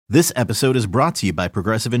This episode is brought to you by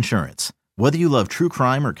Progressive Insurance. Whether you love true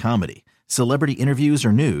crime or comedy, celebrity interviews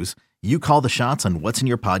or news, you call the shots on what's in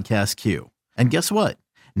your podcast queue. And guess what?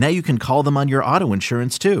 Now you can call them on your auto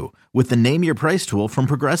insurance too with the Name Your Price tool from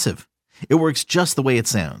Progressive. It works just the way it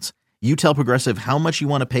sounds. You tell Progressive how much you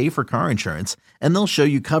want to pay for car insurance, and they'll show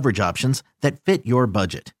you coverage options that fit your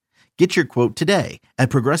budget. Get your quote today at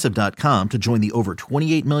Progressive.com to join the over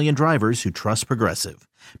 28 million drivers who trust Progressive.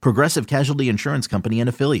 Progressive Casualty Insurance Company and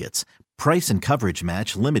Affiliates. Price and coverage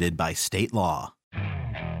match limited by state law.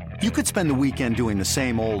 You could spend the weekend doing the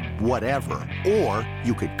same old whatever, or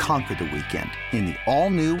you could conquer the weekend in the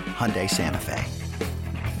all-new Hyundai Santa Fe.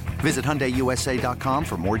 Visit HyundaiUSA.com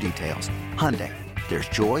for more details. Hyundai, there's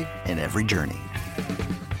joy in every journey.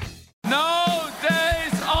 No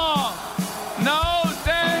days off. No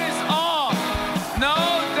days off. No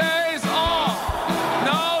days off.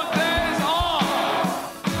 No days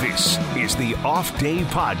off. This is the Off Day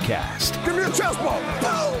Podcast. Give me a chest ball.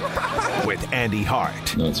 With Andy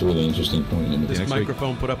Hart. No, it's a really interesting point. This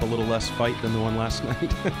microphone put up a little less fight than the one last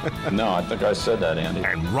night. No, I think I said that, Andy.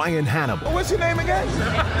 And Ryan Hannibal. What's your name again? It's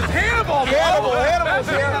Hannibal. Hannibal's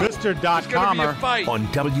here. Mr. Comer On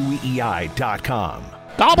WEEI.com.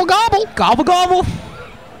 Gobble, gobble. Gobble, gobble.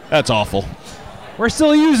 That's awful. We're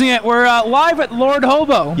still using it. We're live at Lord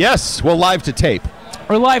Hobo. Yes, well, live to tape.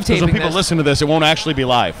 We're live taping When people this. listen to this, it won't actually be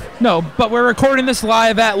live. No, but we're recording this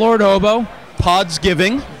live at Lord Hobo. Pod's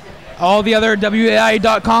giving, All the other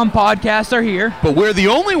WAI.com podcasts are here. but we're the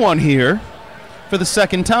only one here for the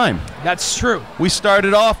second time. That's true. We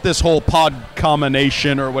started off this whole pod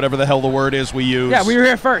combination, or whatever the hell the word is we use. Yeah, we were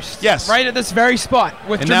here first. Yes. Right at this very spot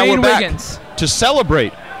with And now Jermaine we're back Wiggins. to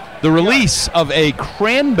celebrate the release of a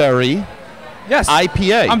cranberry Yes.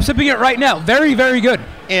 IPA. I'm sipping it right now. Very, very good.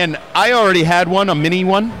 And I already had a mini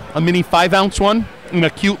 5-ounce one in a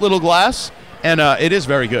cute little glass, and it is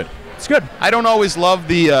very good. It's good. I don't always love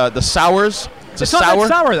the sours. It's not that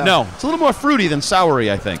sour, though. No, it's a little more fruity than soury,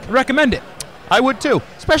 I think. Recommend it. I would too,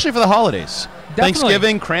 especially for the holidays. Definitely.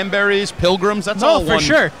 Thanksgiving, cranberries, pilgrims, that's all for one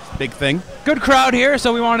sure. big thing. Good crowd here,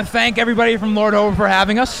 so we want to thank everybody from Lord Hobo for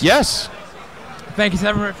having us. Yes. Thank you,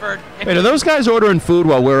 everyone, for... Wait, are those guys ordering food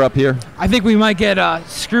while we're up here? I think we might get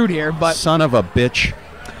screwed here, but... Son of a bitch.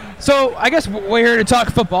 So, I guess we're here to talk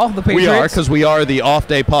football, the Patriots. We are, because we are the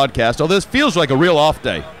off-day podcast. Oh, this feels like a real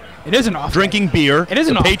off-day. It is an off Drinking day. beer. It is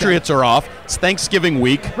an the off day. Patriots are off. It's Thanksgiving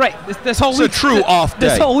week. Right. This whole It's week... a true off day.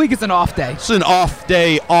 This whole week is an off day. It's an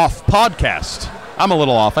off-day off podcast. I'm a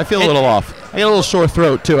little off. I feel a little off. I got a little sore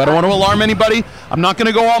throat, too. I don't want to alarm anybody. I'm not going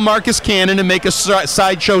to go all Marcus Cannon and make a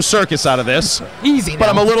sideshow circus out of this. Easy now. But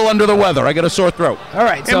I'm a little under the weather. I got a sore throat. All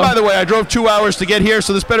right, so... And by the way, I drove 2 hours to get here,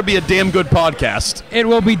 so this better be a damn good podcast. It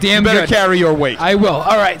will be damn You better good. carry your weight. I will.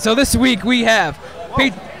 All right, so this week we have...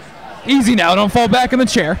 Easy now. Don't fall back in the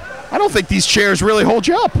chair. I don't think these chairs really hold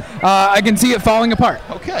you up. I can see it falling apart.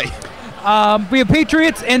 Okay. We have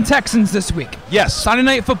Patriots and Texans this week. Yes. Sunday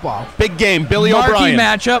Night Football. Big game. Billy Marquee O'Brien.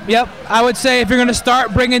 matchup. Yep. I would say if you're going to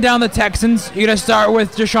start bringing down the Texans, you're going to start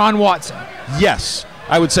with Deshaun Watson. Yes.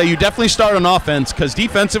 I would say you definitely start on offense because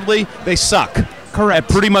defensively they suck. Correct. At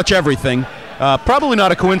pretty much everything. Probably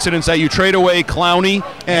not a coincidence that you trade away Clowney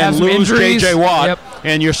and some lose injuries. J.J. Watt, Yep.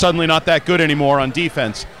 and you're suddenly not that good anymore on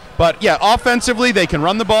defense. But, yeah, offensively they can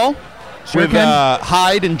run the ball with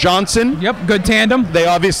Hyde and Johnson. Yep, good tandem. They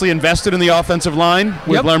obviously invested in the offensive line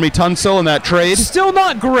with Yep. Laramie Tunsil in that trade. Still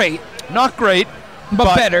not great, Not great,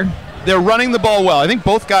 but better. They're running the ball well. I think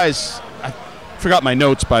both guys, I forgot my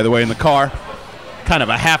notes, by the way, in the car. Kind of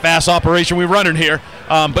a half-ass operation we're running here.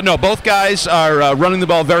 But no, both guys are running the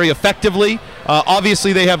ball very effectively.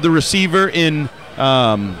 Obviously, they have the receiver in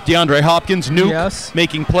DeAndre Hopkins, Nuke, Yes.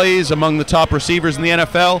 making plays among the top receivers in the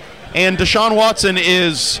NFL. And Deshaun Watson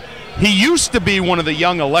he used to be one of the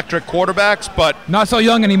young electric quarterbacks, but Not so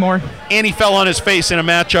young anymore. and he fell on his face in a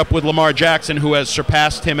matchup with Lamar Jackson, who has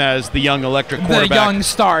surpassed him as the young electric quarterback. The young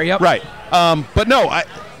star, yep. Right. But no,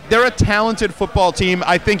 they're a talented football team.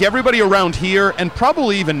 I think everybody around here, and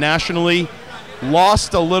probably even nationally,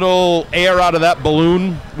 lost a little air out of that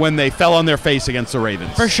balloon when they fell on their face against the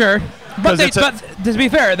Ravens. For sure. But to be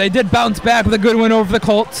fair, they did bounce back with a good win over the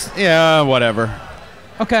Colts. Yeah, whatever.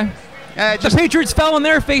 Okay. The Patriots fell on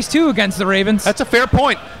their face, too, against the Ravens. That's a fair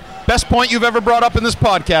point. Best point you've ever brought up in this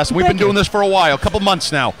podcast. We've been doing this for a while, a couple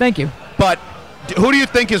months now. Thank you. But who do you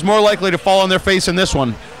think is more likely to fall on their face in this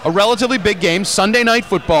one? A relatively big game, Sunday Night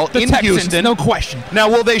Football The in Texans, Houston. no question. Now,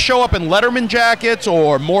 will they show up in Letterman jackets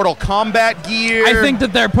or Mortal Kombat gear? I think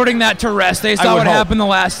that they're putting that to rest. They saw what happened the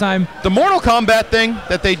last time. The Mortal Kombat thing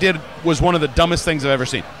that they did was one of the dumbest things I've ever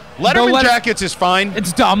seen. Letterman jackets is fine.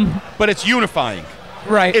 It's dumb. But it's unifying.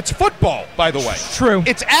 Right. It's football, by the way. True.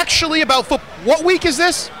 It's actually about football. What week is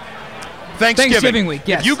this? Thanksgiving week,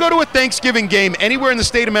 yes. If you go to a Thanksgiving game anywhere in the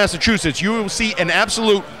state of Massachusetts, you will see an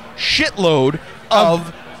absolute shitload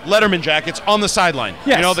of Letterman jackets on the sideline.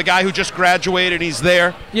 Yes. You know, the guy who just graduated, he's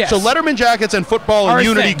there. Yes. So Letterman jackets and football and Our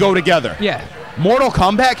unity thing. go together. Yeah. Mortal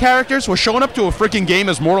Kombat characters? We're showing up to a freaking game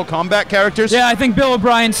as Mortal Kombat characters? Yeah, I think Bill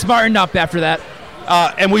O'Brien smartened up after that.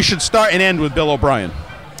 And we should start and end with Bill O'Brien.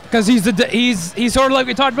 Because he's sort of like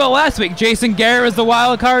we talked about last week. Jason Garrett is the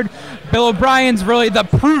wild card. Bill O'Brien's really the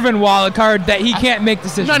proven wild card that he can't make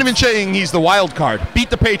decisions. I'm not even saying he's the wild card. Beat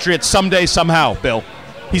the Patriots someday, somehow, Bill.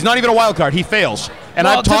 He's not even a wild card. He fails. And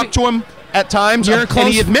Well, I've talked to him at times, You're a and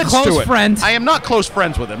he admits close to it. friend. I am not close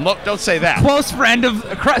friends with him. Look, don't say that. Close friend of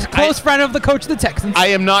the coach of the Texans. I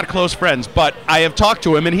am not close friends, but I have talked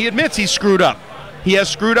to him, and he admits he's screwed up. He has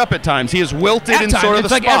screwed up at times. He has wilted At in times, sort of it's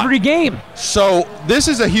the like spot. every game. So this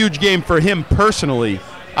is a huge game for him personally,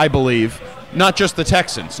 I believe. Not just the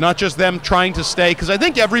Texans, not just them trying to stay, because I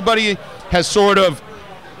think everybody has sort of,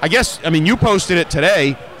 you posted it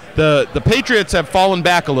today. The Patriots have fallen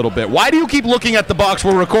back a little bit. Why do you keep looking at the box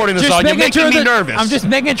we're recording this on? You're making me nervous. I'm just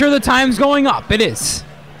making sure the time's going up. It is.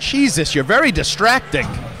 Jesus, you're very distracting.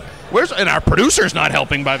 And our producer's not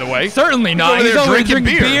helping, by the way. Certainly not. He's over there drinking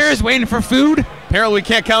beers, waiting for food. Apparently we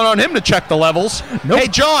can't count on him to check the levels. Nope. Hey,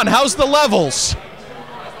 John, how's the levels?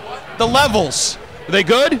 The levels. Are they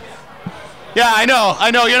good? Yeah, I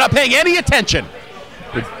know. You're not paying any attention.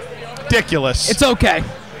 Ridiculous. It's okay.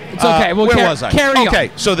 It's okay. We'll where was I? Carry on.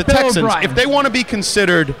 Okay, so the Bill Texans, O'Brien. if they want to be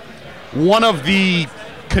considered one of the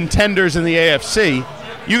contenders in the AFC,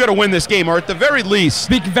 you got to win this game, or at the very least,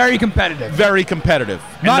 be very competitive. Very competitive.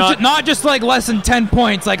 Not just like less than 10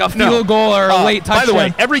 points, like a field goal or a late touchdown. By the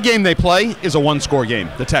way, every game they play is a one-score game,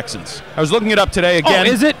 the Texans. I was looking it up today again. Oh,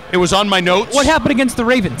 is it? It was on my notes. What happened against the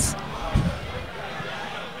Ravens?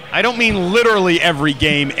 I don't mean literally every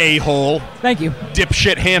game, a-hole. Thank you.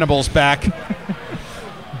 Dipshit Hannibal's back.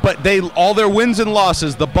 But all their wins and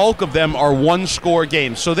losses, the bulk of them are one-score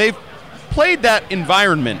games. So they've played that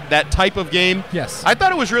environment, that type of game. Yes. I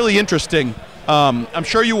thought it was really interesting. I'm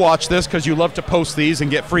sure you watch this because you love to post these and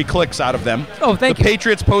get free clicks out of them. Oh, thank you. The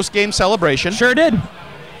Patriots post-game celebration. Sure did.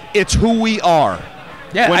 It's who we are.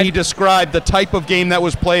 Yeah. When he described the type of game that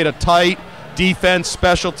was played, a tight defense,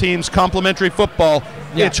 special teams, complementary football,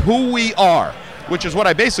 Yeah. It's who we are, which is what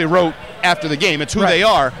I basically wrote after the game. It's who they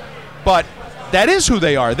are, but that is who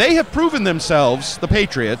they are. They have proven themselves, the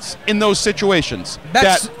Patriots, in those situations.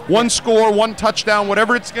 That one score, one touchdown,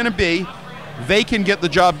 whatever it's going to be, they can get the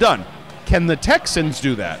job done. Can the Texans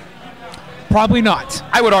do that? Probably not.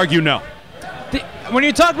 I would argue no. When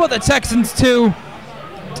you talk about the Texans, too,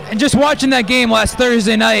 and just watching that game last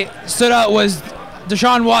Thursday night, stood out was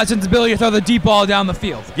Deshaun Watson's ability to throw the deep ball down the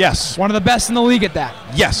field. Yes. One of the best in the league at that.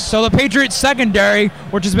 Yes. So the Patriots secondary,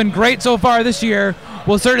 which has been great so far this year,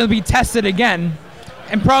 will certainly be tested again,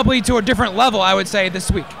 and probably to a different level, I would say, this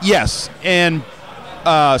week. Yes, and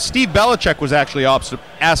Steve Belichick was actually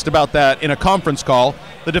asked about that in a conference call.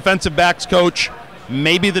 The defensive backs coach,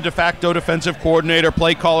 maybe the de facto defensive coordinator,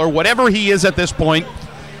 play caller, whatever he is at this point.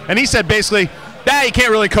 And he said basically, you can't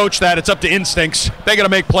really coach that. It's up to instincts. They got to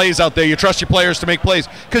make plays out there. You trust your players to make plays.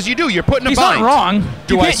 Because you do. You're putting a bind. He's not wrong.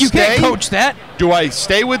 You can't coach that. Do I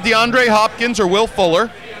stay with DeAndre Hopkins or Will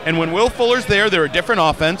Fuller? And when Will Fuller's there, they're a different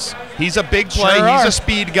offense. He's a big play. Sure He's are. a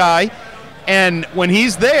speed guy. And when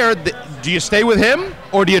he's there, do you stay with him?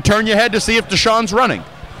 Or do you turn your head to see if Deshaun's running?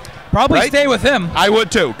 Probably Right? stay with him. I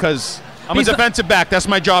would too, because I'm a defensive back. That's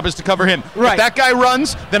my job, is to cover him. Right. If that guy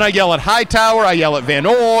runs, then I yell at Hightower, I yell at Van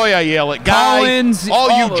Noy, I yell at Guy. Collins, all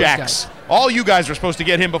all you those jacks. guys. All you guys were supposed to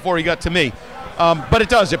get him before he got to me. But it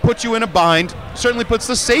does. It puts you in a bind. Certainly puts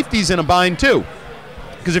the safeties in a bind too.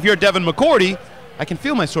 Because if you're Devin McCourty, I can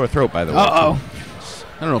feel my sore throat, by the way. Uh-oh.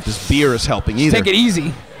 I don't know if this beer is helping either. Take it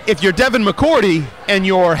easy. If you're Devin McCourty and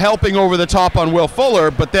you're helping over the top on Will Fuller,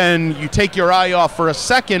 but then you take your eye off for a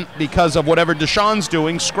second because of whatever Deshaun's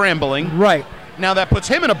doing, scrambling. Right. Now that puts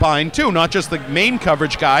him in a bind too, not just the main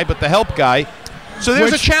coverage guy, but the help guy. So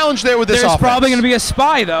there's a challenge there with this There's offense. probably going to be a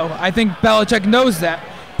spy, though. I think Belichick knows that.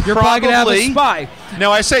 You're probably going to have a spy.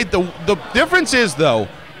 Now I say the difference is, though,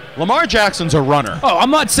 Lamar Jackson's a runner. Oh,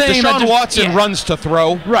 I'm not saying Deshaun Watson runs to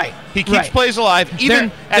throw. Right. He keeps plays alive.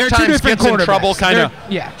 Even they're at two times different gets in trouble, quarterbacks. kind of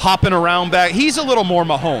Yeah. hopping around back. He's a little more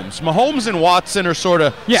Mahomes. Mahomes and Watson are sort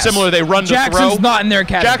of Yes. similar. They run to throw. Jackson's not in their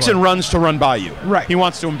category. Jackson runs to run by you. Right. He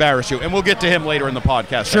wants to embarrass you. And we'll get to him later in the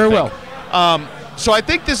podcast. Sure I think. will. So I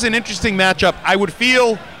think this is an interesting matchup. I would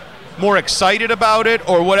feel more excited about it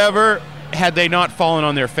or whatever had they not fallen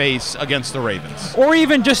on their face against the Ravens. Or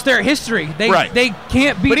even just their history. They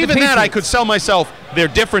can't beat But the even that, I Patriots. could sell myself. they're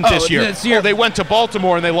different this year. This year. Oh, they went to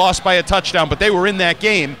Baltimore and they lost by a touchdown, but they were in that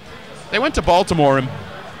game. They went to Baltimore and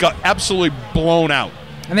got absolutely blown out.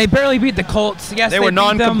 And they barely beat the Colts. Yes, They were beat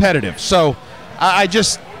them. non-competitive. So I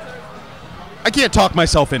can't talk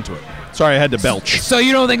myself into it. Sorry, I had to belch. So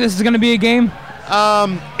you don't think this is going to be a game?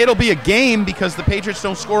 It'll be a game because the Patriots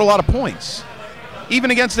don't score a lot of points. Even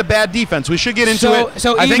against a bad defense. We should get into it.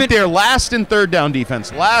 So I even, think they're last in third down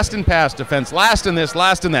defense, last in pass defense, last in this,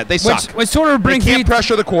 last in that. They suck. Which sort of brings they can't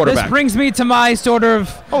pressure the quarterback. This brings me to my sort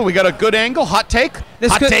of... Oh, we got a good angle. Hot take?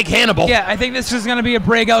 Take Hannibal. Yeah, I think this is going to be a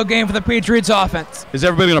breakout game for the Patriots offense. Is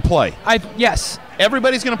everybody going to play? Yes.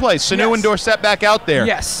 Everybody's going to play. Sanu and Dorsett back out there.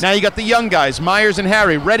 Yes. Now you got the young guys, Myers and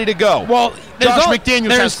Harry, ready to go. Well, Josh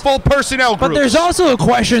McDaniels has full personnel groups. But there's also a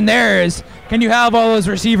question there is, can you have all those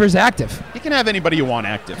receivers active? You can have anybody you want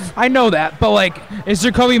active. I know that, but is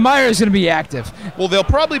Jacoby Myers going to be active? Well, there'll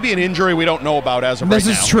probably be an injury we don't know about as of right now.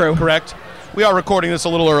 This is true. Correct? We are recording this a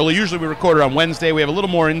little early. Usually we record it on Wednesday. We have a little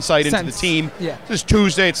more insight into the team. Yeah. This is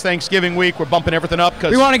Tuesday. It's Thanksgiving week. We're bumping everything up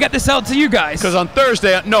because we want to get this out to you guys. Because on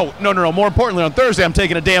Thursday, no. More importantly, on Thursday, I'm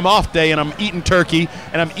taking a damn off day and I'm eating turkey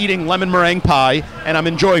and I'm eating lemon meringue pie and I'm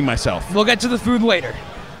enjoying myself. We'll get to the food later.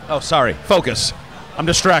 Oh, sorry. Focus. I'm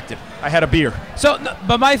distracted. I had a beer.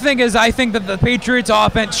 But my thing is, I think that the Patriots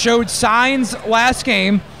offense showed signs last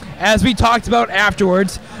game, as we talked about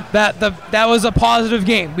afterwards, that was a positive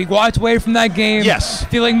game. We walked away from that game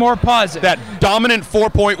feeling more positive. That dominant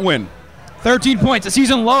 4-point win. 13 points, a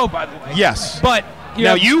season low, by the way. Yes. But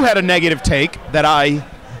you had a negative take that I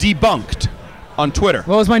debunked on Twitter.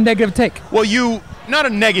 What was my negative take? Well, not a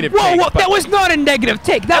negative take. Whoa, that was not a negative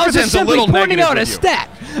take. That was just simply pointing out a stat.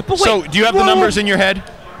 But wait, so, do you have the numbers in your head?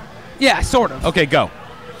 Yeah, sort of. Okay, go.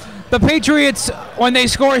 The Patriots, when they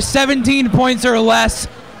score 17 points or less,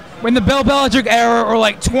 when the Bill Belichick era,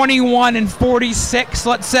 or 21 and 46,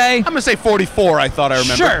 let's say. I'm going to say 44, I thought I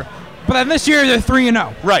remember. Sure. But then this year, they're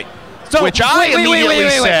 3-0. Right. So, which I immediately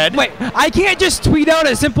said. Wait, I can't just tweet out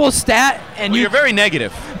a simple stat and you're very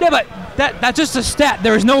negative. Yeah, but that's just a stat.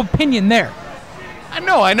 There is no opinion there. I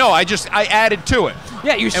know. I added to it.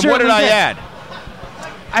 Yeah, you And what did I add?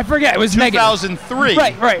 I forget. It was 2003.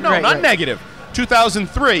 Negative. Right. No, not negative.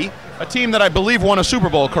 2003, a team that I believe won a Super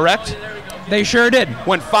Bowl, correct? They sure did.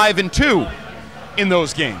 Went 5-2 in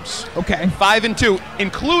those games. Okay. 5-2,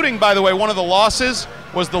 including, by the way, one of the losses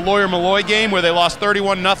was the Lawyer Malloy game where they lost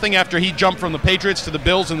 31-0 after he jumped from the Patriots to the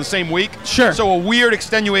Bills in the same week. Sure. So a weird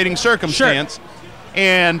extenuating circumstance. Sure.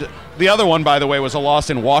 And the other one, by the way, was a loss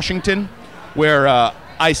in Washington where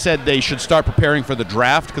I said they should start preparing for the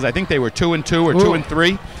draft because I think they were 2-2 or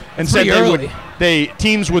 2-3, and said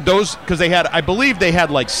teams with those because I believe they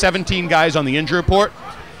had 17 guys on the injury report,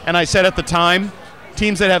 and I said at the time,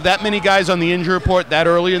 teams that have that many guys on the injury report that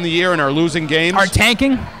early in the year and are losing games are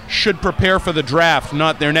tanking, should prepare for the draft,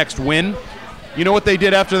 not their next win. You know what they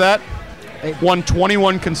did after that? Won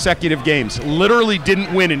 21 consecutive games. Literally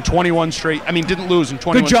didn't win in 21 straight. I mean, didn't lose in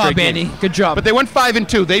 21 straight games. Good job, Andy. Good job. But they went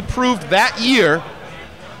 5-2. They proved that year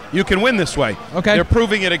you can win this way. Okay. They're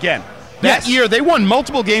proving it again. That year, they won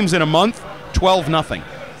multiple games in a month, 12-0.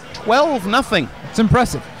 12-0. It's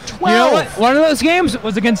impressive. 12. You know what? One of those games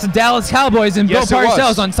was against the Dallas Cowboys and Bill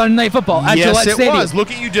Parcells on Sunday Night Football at Gillette Stadium. Yes, it was.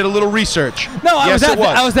 Look at you, did a little research. No, I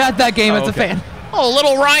was at that game as a fan. Oh,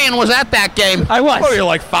 little Ryan was at that game. I was. Oh,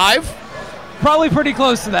 you're 5? Probably pretty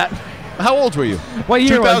close to that. How old were you? What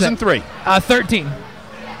year 2003. Was it? 13.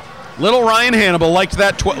 Little Ryan Hannibal liked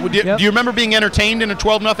that. Do you remember being entertained in a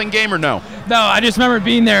 12-0 game or no? No, I just remember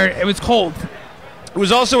being there. It was cold. It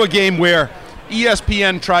was also a game where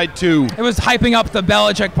ESPN tried to... It was hyping up the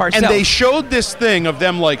Belichick Parcells. And they showed this thing of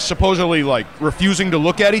them supposedly refusing to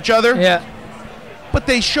look at each other. Yeah. But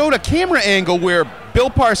they showed a camera angle where Bill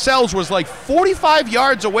Parcells was 45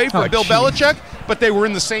 yards away from Bill Belichick, but they were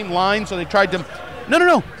in the same line, so they tried to...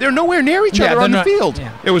 No. They're nowhere near each other on the field.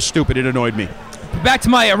 Yeah. It was stupid. It annoyed me. Back to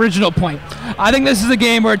my original point. I think this is a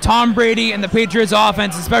game where Tom Brady and the Patriots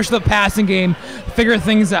offense, especially the passing game, figure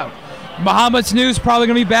things out. Mohamed Sanu's probably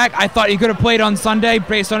going to be back. I thought he could have played on Sunday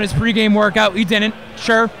based on his pregame workout. He didn't.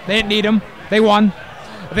 Sure, they didn't need him. They won.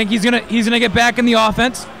 I think he's gonna get back in the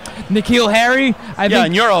offense. N'Keal Harry, I think. Yeah,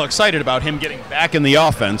 and you're all excited about him getting back in the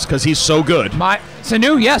offense because he's so good.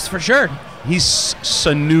 Sanu, yes, for sure.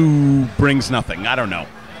 Sanu brings nothing. I don't know.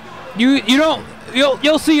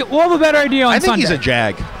 You'll see. We'll have a better idea on Sunday. I think he's a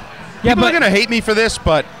Jag. Yeah, People are going to hate me for this,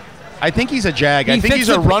 but I think he's a Jag. I think he's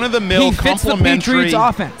a run-of-the-mill, complimentary. He fits the Patriots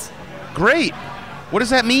offense. Great. What does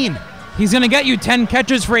that mean? He's going to get you 10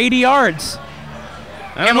 catches for 80 yards.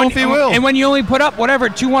 I don't know if he will. And when you only put up,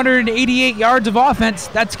 288 yards of offense,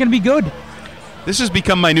 that's going to be good. This has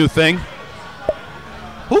become my new thing.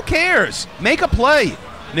 Who cares? Make a play.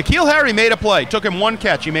 N'Keal Harry made a play. Took him one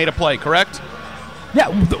catch. He made a play, correct? Yeah,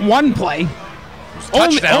 one play.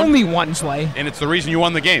 Touchdown. Only one play. And it's the reason you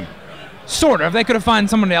won the game. Sort of. They could have found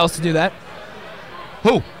someone else to do that.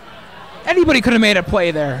 Who? Anybody could have made a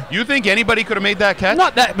play there. You think anybody could have made that catch?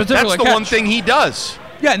 Not that particular That's the catch. one thing he does.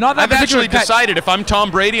 Yeah, not that I've particular actually catch. decided if I'm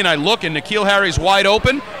Tom Brady and I look and N'Keal Harry's wide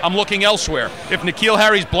open, I'm looking elsewhere. If N'Keal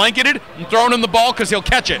Harry's blanketed, I'm throwing him the ball because he'll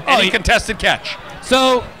catch it. Any contested catch.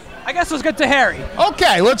 So, I guess let's get to Harry.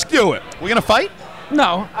 Okay, let's do it. We going to fight?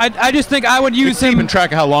 No, I just think I would use him. Keeping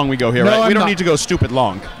track of how long we go here, No, right? I'm We don't not. need to go stupid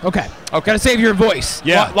long. Okay. Gotta save your voice.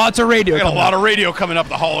 Yeah. Lots of radio. We got a coming lot up. of radio coming up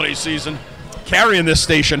the holiday season. Carrying this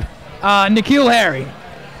station. N'Keal Harry.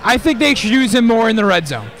 I think they should use him more in the red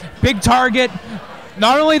zone. Big target.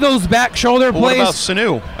 Not only those back shoulder Well, what plays. about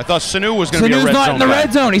Sanu? I thought Sanu was going to be a Sanu's red not zone in the guy.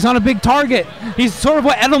 red zone. He's not a big target. He's sort of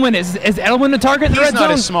what Edelman is. Is Edelman a target in the He's red not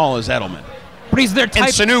zone? as small as Edelman. But he's their type.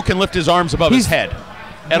 And Sanu can lift his arms above his He's- head.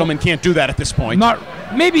 Edelman can't do that at this point.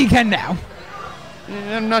 Maybe he can now.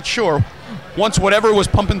 I'm not sure. Once whatever was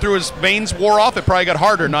pumping through his veins wore off, it probably got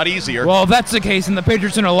harder, not easier. Well, if that's the case, and the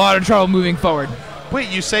Patriots are in a lot of trouble moving forward. Wait,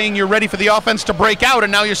 you saying you're ready for the offense to break out,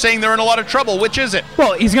 and now you're saying they're in a lot of trouble. Which is it?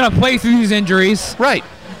 Well, he's going to play through these injuries. Right.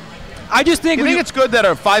 I just think You think it's good that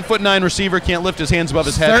a 5'9" receiver can't lift his hands above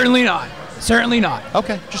his head? Certainly not. Certainly not.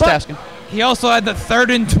 Okay, just But asking. He also had the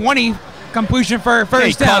 3rd and 20 completion for first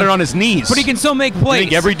He down. caught it on his knees. But he can still make plays. You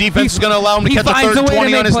think every defense is going to allow him to He catch a finds 3rd and way to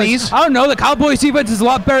 20 make on his plays. knees? I don't know. The Cowboys defense is a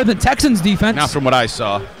lot better than Texans defense. Not from what I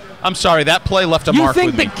saw. I'm sorry, that play left a You mark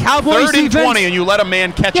think with me. the Cowboys 3rd and defense- 20, and you let a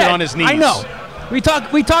man catch it on his knees. I know. We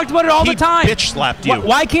talked about it all He the time. bitch slapped you.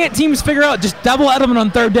 Why can't teams figure out just double Edelman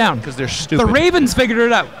on 3rd down? Because they're stupid. The Ravens figured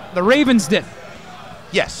it out. The Ravens did.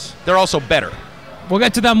 Yes, they're also better. We'll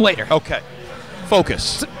get to them later. Okay.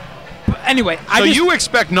 Focus. But anyway, So you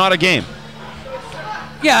expect not a game.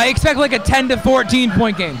 I expect like a 10 to 14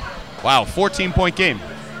 point game. Wow, 14-point game.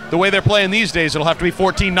 The way they're playing these days, it'll have to be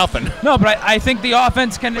 14-0. No, but I think the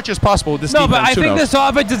offense can. Which is possible with this No, defense. but I who think knows? this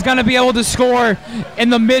offense is going to be able to score in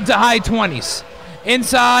the mid to high 20s.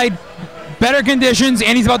 Inside, better conditions,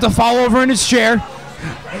 and he's about to fall over in his chair.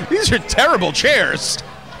 These are terrible chairs.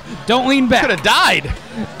 Don't lean back. Could have died.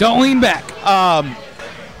 Don't lean back.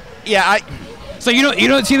 So you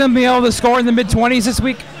don't see them being able to score in the mid 20s this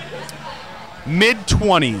week?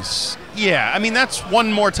 Mid-20s. Yeah, I mean, that's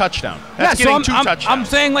one more touchdown. That's so getting two I'm touchdowns.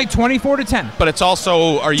 saying like 24 to 10. But it's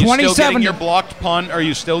also, are you still 27 getting your blocked punt? Are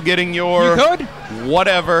you still getting your... You could.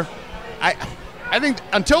 Whatever. I think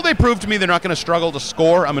until they prove to me they're not going to struggle to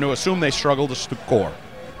score, I'm going to assume they struggle to score.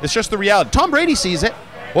 It's just the reality. Tom Brady sees it.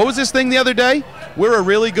 What was this thing the other day? We're a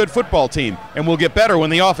really good football team, and we'll get better when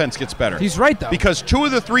the offense gets better. He's right, though. Because 2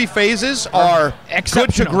 of the 3 phases are good to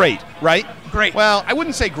exceptional. great, right? Great. Well, I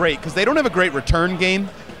wouldn't say great because they don't have a great return game.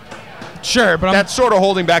 Sure, but That's sort of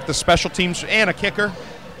holding back the special teams and a kicker.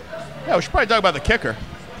 Yeah, we should probably talk about the kicker.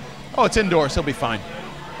 Oh, it's indoors. He'll be fine.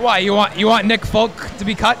 why you want Nick Folk to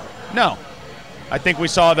be cut? No. I think we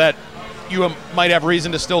saw that you might have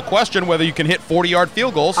reason to still question whether you can hit 40-yard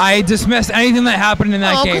field goals. I dismissed anything that happened in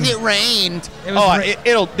that game. because it rained.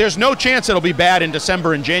 It was There's no chance it'll be bad in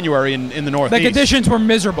December and January in the The Northeast. conditions were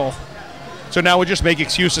miserable. So now we just make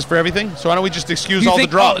excuses for everything? So why don't we just excuse You all think-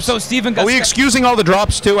 the drops? so Steven Are we Gus- excusing all the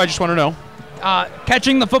drops too? I just want to know.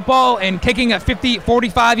 Catching the football and kicking a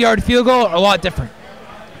 45-yard field goal are a lot different.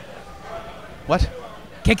 What?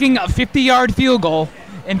 Kicking a 50-yard field goal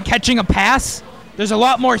and catching a pass, there's a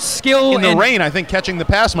lot more skill. In the and rain, I think catching the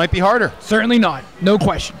pass might be harder. Certainly not. No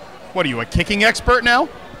question. What are you, a kicking expert now?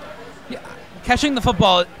 Catching the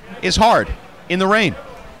football, Is hard in the rain.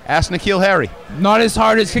 Ask N'Keal Harry. not as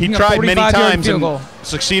hard as He kicking a tried many 45-yard times field and goal.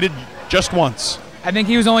 succeeded just once. I think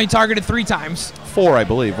he was only targeted 3 times. 4, I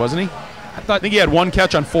believe, wasn't he? I think he had 1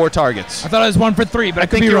 catch on 4 targets. I thought it was 1 for 3, but I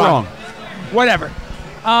could think be you're wrong. wrong. Whatever.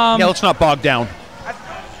 Yeah, let's not bog down.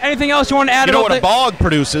 Anything else you want to add You know about what a bog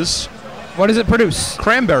produces? What does it produce?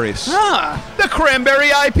 Cranberries. Ah, The Cranberry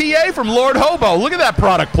IPA from Lord Hobo. Look at that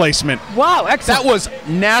product placement. wow, excellent. That was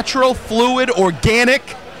natural, fluid, organic.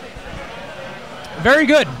 Very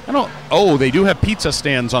good. Oh, they do have pizza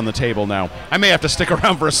stands on the table now. I may have to stick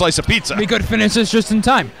around for a slice of pizza. We could finish this just in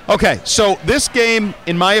time. Okay, so this game,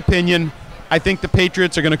 in my opinion, I think the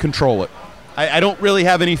Patriots are going to control it. I don't really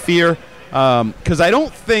have any fear because I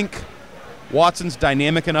don't think Watson's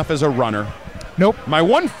dynamic enough as a runner. Nope. My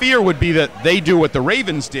one fear would be that they do what the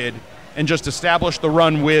Ravens did and just establish the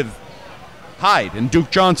run with Hyde and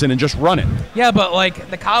Duke Johnson and just run it. Yeah, but like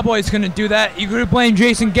the Cowboys couldn't do that. You could blame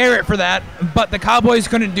Jason Garrett for that, but the Cowboys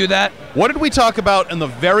couldn't do that. What did we talk about in the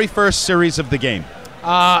very first series of the game?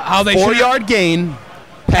 How they 4-yard gain,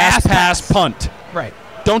 pass, Pass. punt. Right.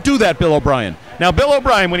 Don't do that, Bill O'Brien. Now, Bill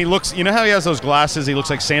O'Brien, when he looks, you know how he has those glasses? He looks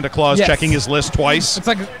like Santa Claus Yes. checking his list twice. It's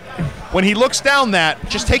like When he looks down that,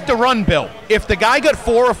 just take the run, Bill. If the guy got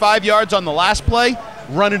 4 or 5 yards on the last play,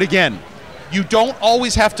 run it again. You don't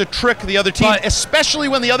always have to trick the other team, especially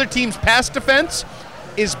when the other team's pass defense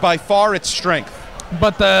is by far its strength.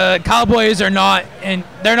 But the Cowboys are not, and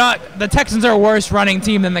they're not. The Texans are a worse running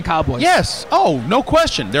team than the Cowboys. Yes. Oh, no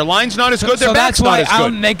question. Their line's not as good. Their so back's that's why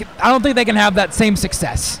not as good. I don't think they can have that same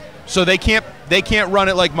success. So they can't run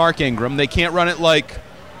it like Mark Ingram. They can't run it like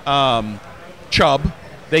Chubb.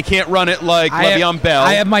 They can't run it like Le'Veon Bell.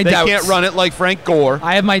 I have my doubts. They can't run it like Frank Gore.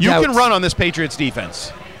 I have my doubts. You can run on this Patriots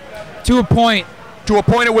defense. To a point. To a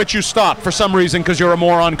point at which you stop for some reason because you're a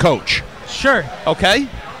moron coach. Sure. Okay?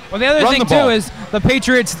 Well, the other thing, too, is the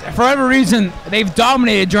Patriots, for whatever reason, they've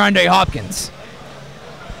dominated DeAndre Hopkins.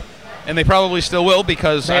 And they probably still will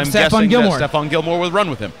because I'm guessing that Stephon Gilmore will run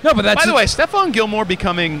with him. No, but that's... By the way, Stephon Gilmore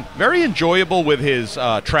becoming very enjoyable with his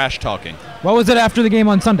trash talking. What was it after the game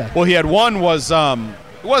on Sunday? Well, he had one was I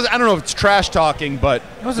don't know if it's trash talking, but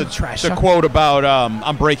the quote about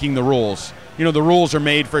I'm breaking the rules. You know, the rules are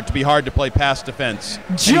made for it to be hard to play pass defense.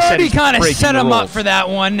 Jordy kind of set him up for that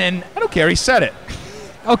one, and I don't care. He said it.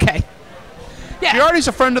 Okay. Yeah. Giardi's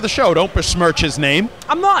a friend of the show. Don't besmirch his name.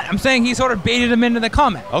 I'm not. I'm saying he sort of baited him into the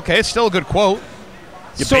comment. Okay, it's still a good quote.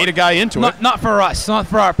 You bait a guy into it. Not for us. Not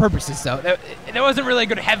for our purposes, though. There wasn't really a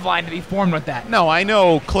good headline to be formed with that. No, I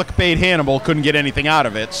know clickbait Hannibal couldn't get anything out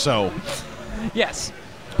of it, so. Yes.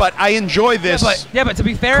 But I enjoy this but to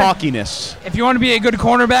be fair, cockiness. If you want to be a good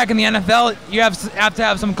cornerback in the NFL, you have to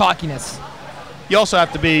have some cockiness. You also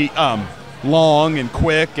have to be long and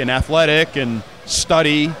quick and athletic and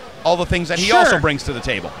study all the things that he also brings to the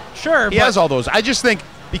table. Sure. He has all those. I just think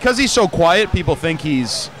because he's so quiet, people think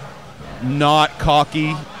he's not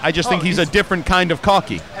cocky. I just think he's a different kind of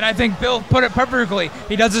cocky. And I think Bill put it perfectly.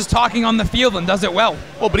 He does his talking on the field and does it well.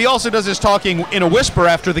 Well, but he also does his talking in a whisper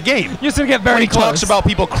after the game. You're going to get very when he close. Talks about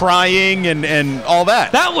people crying and all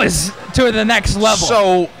that. That was to the next level.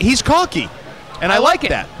 So he's cocky, and I like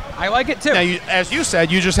that. I like it too. Now, as you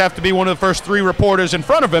said, you just have to be one of the first 3 reporters in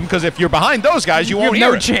front of him because if you're behind those guys, you won't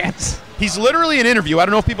hear it. You have no chance. He's literally an interview. I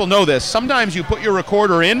don't know if people know this. Sometimes you put your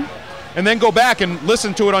recorder in and then go back and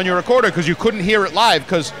listen to it on your recorder because you couldn't hear it live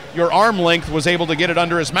because your arm length was able to get it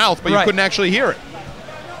under his mouth, but you couldn't actually hear it.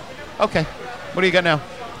 Okay. What do you got now?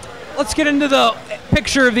 Let's get into the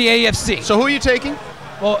picture of the AFC. So who are you taking?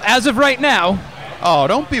 Well, as of right now... Oh,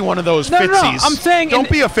 don't be one of those fitzies. No, I'm saying...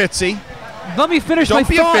 Don't be a fitzy. Let me finish my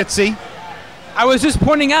thought. Don't be a fitzy. I was just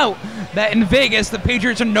pointing out that in Vegas, the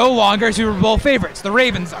Patriots are no longer Super Bowl favorites. The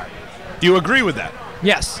Ravens are. Do you agree with that?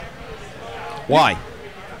 Yes. Why?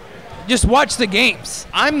 Just watch the games.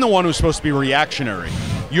 I'm the one who's supposed to be reactionary.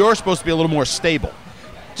 You're supposed to be a little more stable.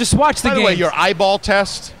 Just watch the games. By the way, your eyeball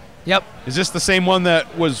test. Yep. Is this the same one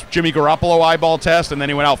that was Jimmy Garoppolo eyeball test, and then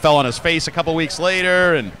he went out, fell on his face a couple weeks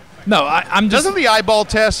later, and no, I'm just. Doesn't the eyeball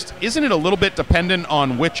test? Isn't it a little bit dependent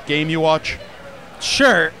on which game you watch?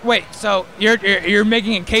 Sure. Wait. So you're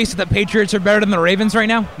making a case that the Patriots are better than the Ravens right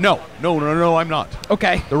now? No, I'm not.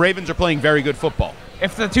 Okay. The Ravens are playing very good football.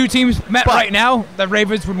 If the two teams met right now, the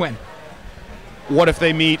Ravens would win. What if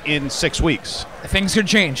they meet in 6 weeks? Things could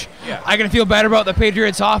change. Yeah. I can feel better about the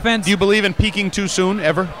Patriots offense. Do you believe in peaking too soon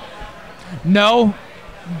ever? No,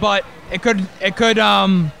 but it could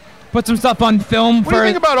put some stuff on film. What do you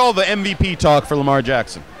think about all the MVP talk for Lamar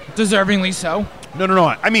Jackson? Deservingly so. No.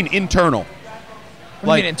 I mean internal.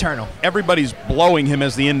 What do you mean internal? Everybody's blowing him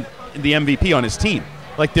as the MVP on his team.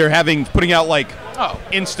 Like they're putting out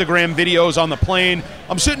Instagram videos on the plane.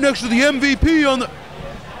 I'm sitting next to the MVP on the.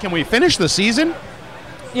 Can we finish the season?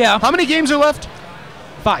 Yeah. How many games are left?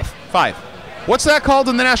 5. 5. What's that called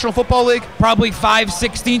in the National Football League? Probably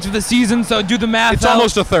 5/16 of the season, so do the math. It's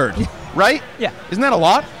almost a third, right? Yeah. Isn't that a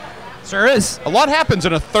lot? Sure is. A lot happens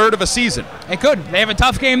in a third of a season. It could. They have a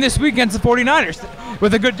tough game this week against the 49ers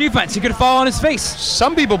with a good defense. He could fall on his face.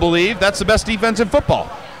 Some people believe that's the best defense in football.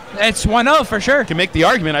 It's 1-0 for sure. Can make the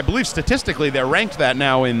argument. I believe statistically they're ranked that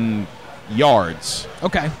now in yards.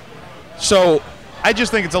 Okay. So I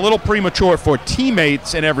just think it's a little premature for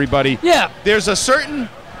teammates and everybody. Yeah. There's a certain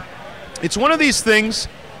 – it's one of these things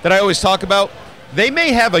that I always talk about. They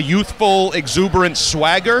may have a youthful, exuberant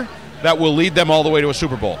swagger that will lead them all the way to a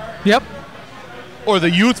Super Bowl. Yep. Or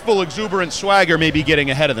the youthful, exuberant swagger may be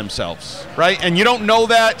getting ahead of themselves, right? And you don't know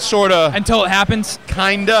that sort of... Until it happens.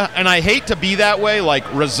 Kinda. And I hate to be that way, like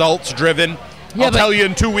results-driven. Yeah, I'll tell you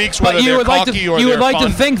in 2 weeks whether they're cocky or they're You would like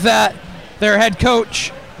fun. to think that their head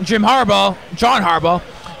coach, John Harbaugh,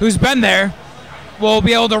 who's been there, will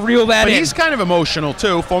be able to reel that in. But he's kind of emotional,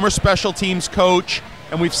 too. Former special teams coach.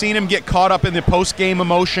 and we've seen him get caught up in the post-game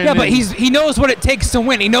emotion. Yeah, but he knows what it takes to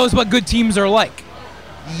win. He knows what good teams are like.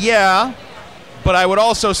 Yeah, but I would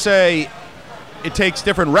also say it takes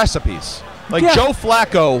different recipes. Like Joe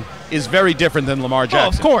Flacco is very different than Lamar Jackson. Oh,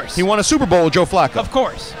 of course. He won a Super Bowl with Joe Flacco. Of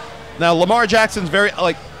course. Now, Lamar Jackson's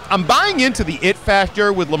I'm buying into the it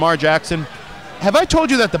factor with Lamar Jackson. Have I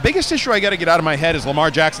told you that the biggest issue I got to get out of my head is Lamar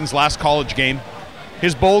Jackson's last college game?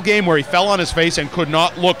 His bowl game where he fell on his face and could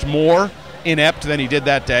not look more inept than he did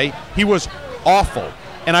that day. He was awful.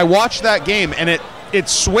 And I watched that game, and it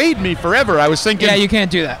swayed me forever. I was thinking... Yeah, you can't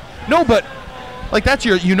do that. No, but, that's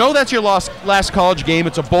your last college game.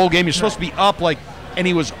 It's a bowl game. You're supposed to be up, and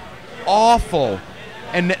he was awful.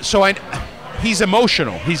 And so he's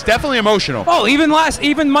emotional. He's definitely emotional. Oh, even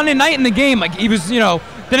Monday night in the game, he was,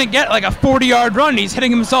 didn't get a 40-yard run. He's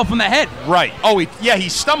hitting himself in the head. Right. Oh, he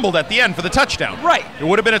stumbled at the end for the touchdown. Right. It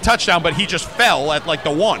would have been a touchdown, but he just fell at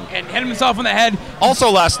the one. And hit himself in the head.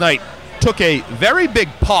 Also last night, took a very big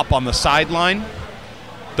pop on the sideline.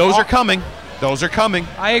 Those are coming. Those are coming.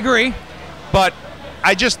 I agree. But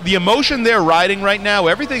the emotion they're riding right now,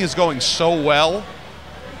 everything is going so well.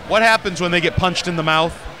 What happens when they get punched in the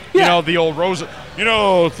mouth? Yeah. The old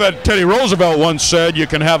Teddy Roosevelt once said you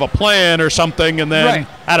can have a plan or something, and then, right.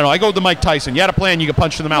 I don't know, I go to Mike Tyson. You had a plan, you get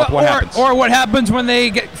punched in the mouth. What happens? Or what happens when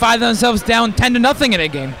they find themselves down 10-0 in a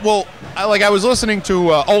game? Well, I was listening to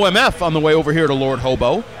OMF on the way over here to Lord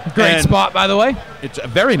Hobo. Great spot, by the way. It's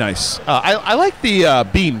very nice. I like the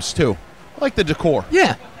beams, too. I like the decor.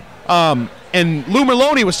 Yeah. And Lou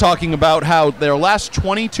Merlone was talking about how their last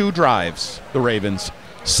 22 drives, the Ravens,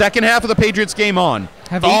 second half of the Patriots game on,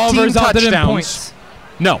 have all resulted in points.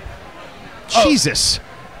 No. Jesus.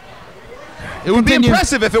 It would be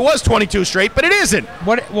impressive if it was 22 straight, but it isn't.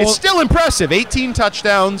 It's still impressive. 18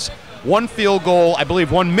 touchdowns, 1 field goal, I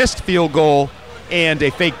believe 1 missed field goal, and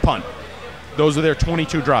a fake punt. Those are their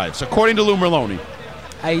 22 drives, according to Lou Merlone.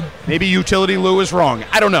 Maybe Utility Lou is wrong.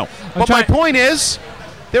 I don't know. But my point is,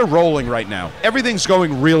 they're rolling right now. Everything's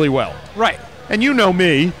going really well. Right. And you know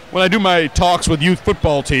me, when I do my talks with youth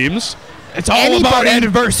football teams, it's all about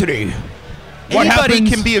adversity. Anybody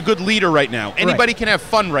can be a good leader right now. Anybody can have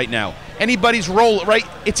fun right now. Anybody's role, right?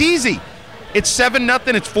 It's easy. It's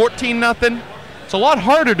 7-0. It's 14-0. It's a lot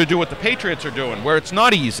harder to do what the Patriots are doing, where it's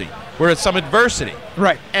not easy, where it's some adversity.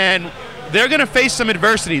 Right. And they're going to face some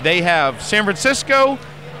adversity. They have San Francisco,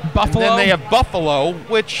 Buffalo. And then they have Buffalo,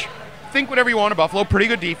 which, think whatever you want of Buffalo, pretty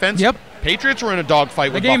good defense. Yep. Patriots were in a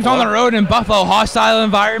dogfight with Buffalo. The game's on the road in Buffalo, hostile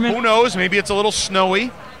environment. Who knows? Maybe it's a little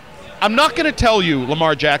snowy. I'm not going to tell you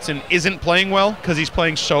Lamar Jackson isn't playing well because he's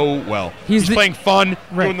playing so well. He's playing fun,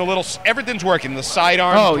 doing the little – everything's working. The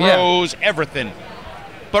sidearm throws, everything.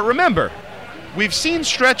 But remember, we've seen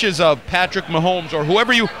stretches of Patrick Mahomes or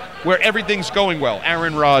where everything's going well.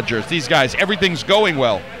 Aaron Rodgers, these guys, everything's going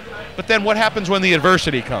well. But then what happens when the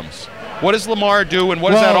adversity comes? What does Lamar do, and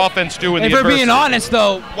what does that offense do in the adversity? If we're being honest,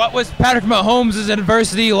 though, what was Patrick Mahomes'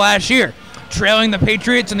 adversity last year? Trailing the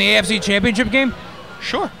Patriots in the AFC Championship game?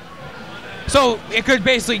 Sure. So it could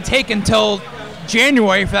basically take until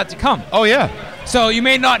January for that to come. Oh, yeah. So you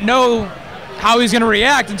may not know how he's going to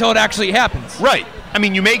react until it actually happens. Right. I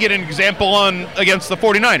mean, you may get an example against the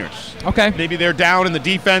 49ers. Okay. Maybe they're down in the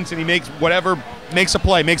defense, and he makes a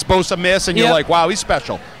play, makes Bosa miss, and you're like, wow, he's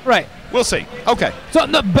special. Right. We'll see. Okay. So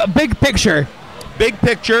the big picture. Big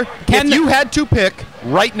picture. If you had to pick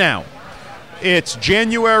right now, it's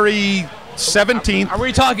January 17th. Are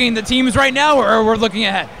we talking the teams right now, or we're looking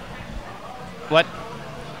ahead? What?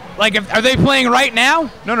 Are they playing right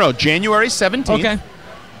now? No, January 17th. Okay.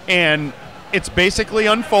 And it's basically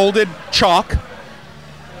unfolded chalk.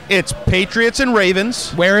 It's Patriots and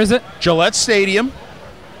Ravens. Where is it? Gillette Stadium.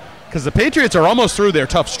 Because the Patriots are almost through their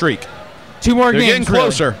tough streak. 2 more games. They're getting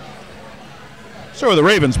closer. Really. So are the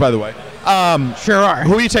Ravens, by the way. Sure are.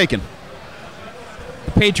 Who are you taking?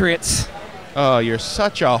 The Patriots. Oh, you're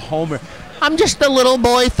such a homer. I'm just a little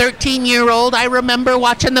boy, 13-year-old. I remember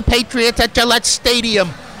watching the Patriots at Gillette Stadium.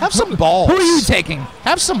 Have some balls. Who are you taking?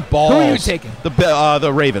 Have some balls. Who are you taking?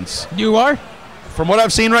 The Ravens. You are? From what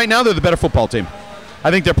I've seen right now, they're the better football team.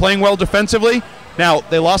 I think they're playing well defensively. Now,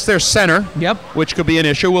 they lost their center, which could be an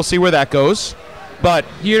issue. We'll see where that goes. But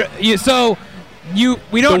we don't know.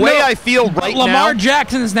 The way I feel right now. Lamar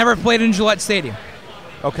Jackson has never played in Gillette Stadium.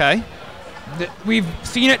 Okay. We've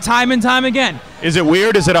seen it time and time again. Is it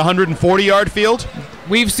weird? Is it a 140-yard field?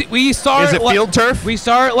 We saw Is it field turf? We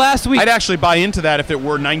saw it last week. I'd actually buy into that if it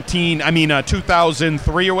were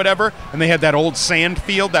 2003 or whatever, and they had that old sand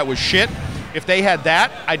field that was shit. If they had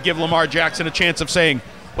that, I'd give Lamar Jackson a chance of saying,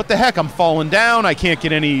 what the heck, I'm falling down, I can't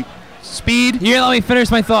get any speed. You didn't let me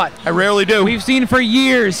finish my thought. I rarely do. We've seen for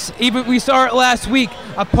years, even we saw it last week,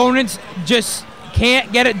 opponents just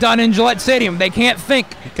can't get it done in Gillette Stadium. They can't think.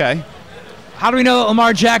 Okay. How do we know that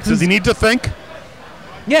Lamar Jackson? Does he need to think?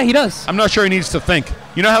 Yeah, he does. I'm not sure he needs to think.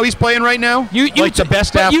 You know how he's playing right now? Like the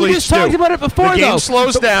best but athletes you just talked do. about it before, the game though.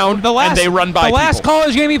 slows down, and they run by The last people.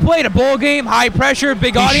 college game he played, a bowl game, high pressure,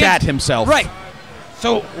 big He audience. shat himself. Right.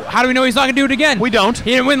 So how do we know he's not going to do it again? We don't.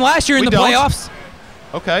 He didn't win last year in the playoffs.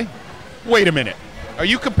 Okay. Wait a minute. Are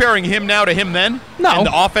you comparing him now to him then? No. And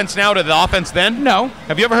the offense now to the offense then? No.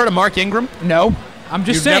 Have you ever heard of Mark Ingram? No. I'm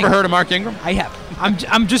just saying. You've never heard of Mark Ingram? I have.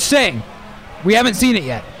 I'm just saying. We haven't seen it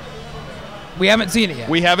yet. We haven't seen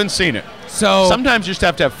it. So sometimes you just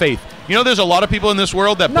have to have faith. You know, there's a lot of people in this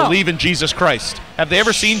world that believe in Jesus Christ. Have they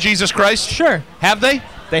ever seen Jesus Christ? Sure. Have they?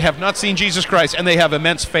 They have not seen Jesus Christ, and they have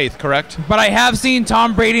immense faith, correct? But I have seen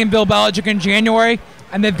Tom Brady and Bill Belichick in January,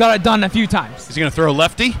 and they've got it done a few times. Is he going to throw a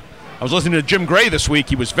lefty? I was listening to Jim Gray this week.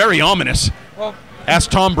 He was very ominous. Well,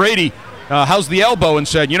 asked Tom Brady, how's the elbow? And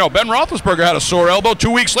said, Ben Roethlisberger had a sore elbow. 2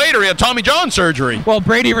 weeks later, he had Tommy John surgery. Well,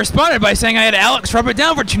 Brady responded by saying I had Alex rub it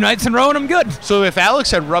down for 2 nights in a row, and I'm good. So if Alex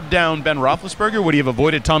had rubbed down Ben Roethlisberger, would he have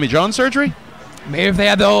avoided Tommy John surgery? Maybe if they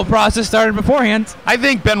had the whole process started beforehand. I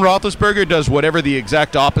think Ben Roethlisberger does whatever the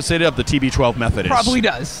exact opposite of the TB12 method is. Probably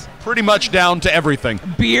does. Pretty much down to everything.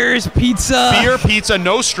 Beers, pizza. Beer, pizza,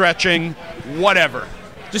 no stretching, whatever.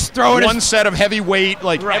 Just throw it. One set of heavy weight.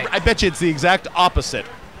 I bet you it's the exact opposite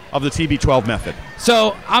of the TB12 method.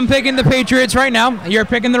 So I'm picking the Patriots right now. You're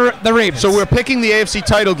picking the Ravens. So we're picking the AFC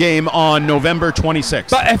title game on November 26th.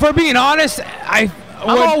 But if we're being honest, I'm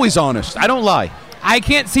always honest. I don't lie. I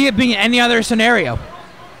can't see it being any other scenario.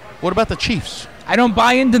 What about the Chiefs? I don't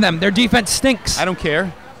buy into them. Their defense stinks. I don't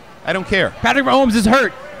care. Patrick Mahomes is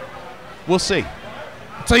hurt. We'll see.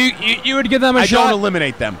 So you would give them a shot? I don't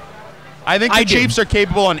eliminate them. I think the Chiefs are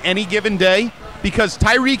capable on any given day because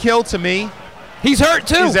Tyreek Hill, to me, he's hurt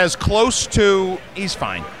too. Is as close to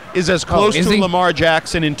Lamar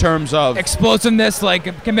Jackson in terms of explosiveness,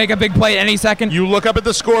 can make a big play at any second. You look up at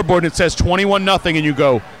the scoreboard and it says 21-0 and you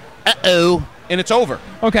go, uh-oh, and it's over.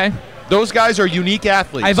 Okay. Those guys are unique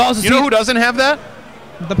athletes. I've also know who doesn't have that?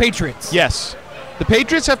 The Patriots. Yes. The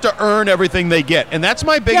Patriots have to earn everything they get, and that's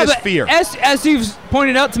my biggest fear. As you've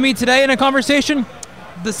pointed out to me today in a conversation,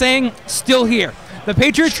 the saying, still here. The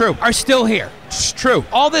Patriots are still here. It's true.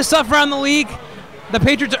 All this stuff around the league, the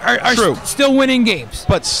Patriots are still winning games.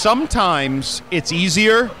 But sometimes it's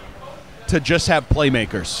easier to just have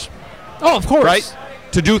playmakers. Oh, of course. Right?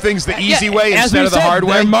 To do things the easy way instead of the hard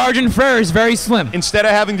way. Their margin for error is very slim. Instead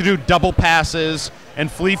of having to do double passes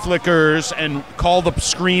and flea flickers and call the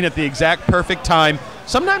screen at the exact perfect time,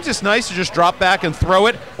 sometimes it's nice to just drop back and throw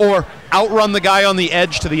it or outrun the guy on the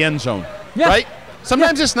edge to the end zone. Yeah. Right?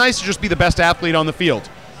 Sometimes it's nice to just be the best athlete on the field.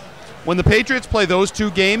 When the Patriots play those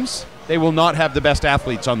two games, they will not have the best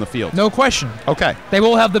athletes on the field. No question. Okay. They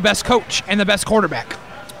will have the best coach and the best quarterback.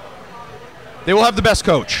 They will have the best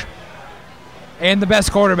coach. And the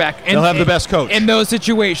best quarterback. They'll have the best coach. In those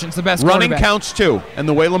situations, the best Running quarterback. counts too. And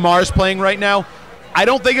the way Lamar is playing right now, I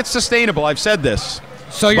don't think it's sustainable. I've said this.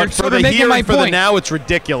 So you're but sort of making my for point. the now, it's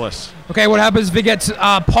ridiculous. Okay, what happens if he gets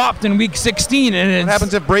popped in Week 16? And what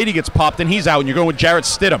happens if Brady gets popped and he's out and you're going with Jarrett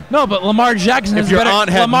Stidham? No, but Lamar Jackson has if your better. aunt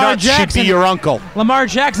had Lamar nuts, Jackson, she'd be your uncle. Lamar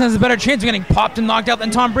Jackson has a better chance of getting popped and knocked out than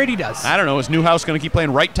Tom Brady does. I don't know. Is Newhouse going to keep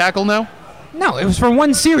playing right tackle now? No, it was for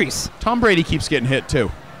one series. Tom Brady keeps getting hit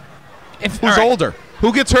too. Who's right. older?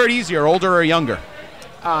 Who gets hurt easier, older or younger?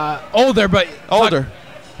 Older, but older.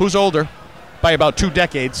 Who's older? By about 2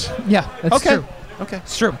 decades. Yeah, that's true. Okay.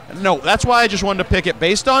 It's true. No, that's why I just wanted to pick it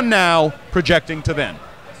based on now, projecting to then.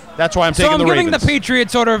 That's why I'm taking the Ravens. So I'm giving the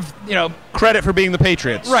Patriots sort of, credit for being the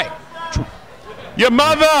Patriots. Right. Your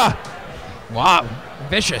mother! Wow.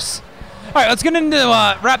 Vicious. All right, let's get into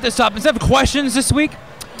wrap this up. Instead of questions this week,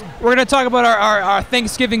 we're going to talk about our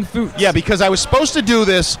Thanksgiving foods. Yeah, because I was supposed to do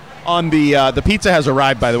this on the pizza has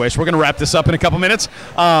arrived, by the way, so we're going to wrap this up in a couple minutes.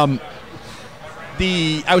 I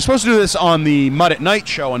was supposed to do this on the Mud at Night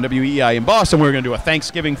show on WEI in Boston. We were going to do a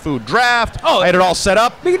Thanksgiving food draft. I had it all set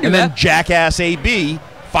up. We can do and that. then Jackass AB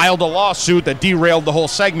filed a lawsuit that derailed the whole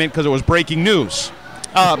segment because it was breaking news.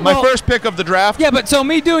 My first pick of the draft. Yeah, but so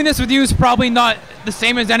me doing this with you is probably not the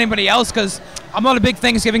same as anybody else because I'm not a big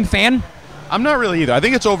Thanksgiving fan. I'm not really either. I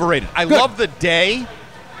think it's overrated. I love the day,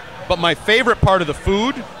 but my favorite part of the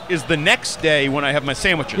food is the next day when I have my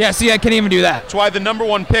sandwiches. Yeah, see, I can't even do that. That's why the number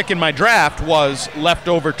one pick in my draft was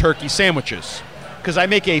leftover turkey sandwiches, because I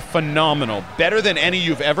make a phenomenal, better than any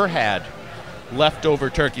you've ever had, leftover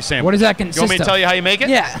turkey sandwich. What does that consist of? You want me to tell you how you make it?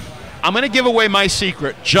 Yeah. I'm going to give away my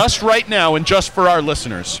secret just right now and just for our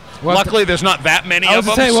listeners. Luckily, there's not that many of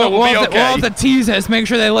them, so we'll be okay. We'll have to tease this. Make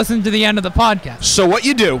sure they listen to the end of the podcast. So what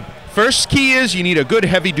you do, first key is you need a good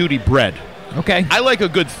heavy-duty bread. Okay. I like a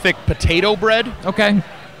good thick potato bread. Okay.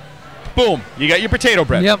 Boom. You got your potato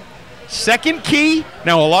bread. Yep. Second key,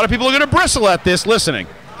 now a lot of people are going to bristle at this listening.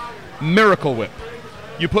 Miracle Whip.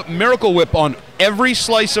 You put Miracle Whip on every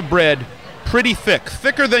slice of bread pretty thick,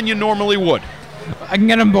 thicker than you normally would. I can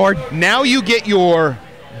get on board. Now you get your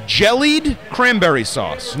jellied cranberry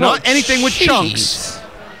sauce, not anything with chunks,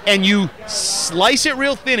 and you slice it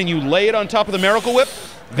real thin and you lay it on top of the Miracle Whip.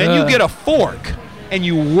 Then you get a fork and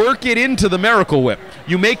you work it into the Miracle Whip.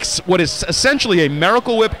 You make what is essentially a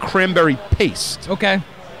Miracle Whip cranberry paste. Okay.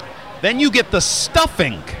 Then you get the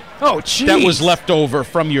stuffing jeez. that was left over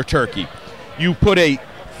from your turkey. You put a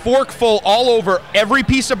forkful all over every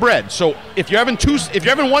piece of bread. So if you're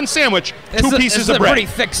having one sandwich, two pieces of bread. It's a pretty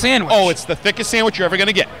thick sandwich. Oh, it's the thickest sandwich you're ever going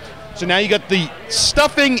to get. So now you got the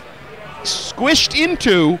stuffing squished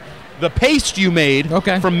into the paste you made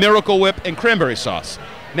from Miracle Whip and cranberry sauce.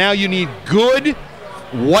 Now you need good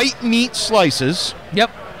white meat slices. Yep.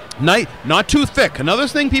 Not too thick. Another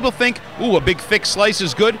thing people think, ooh, a big thick slice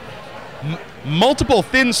is good. Multiple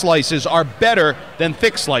thin slices are better than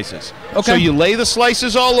thick slices. Okay. So you lay the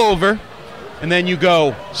slices all over, and then you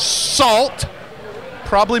go salt,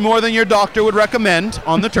 probably more than your doctor would recommend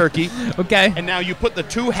on the turkey. Okay. And now you put the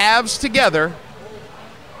two halves together,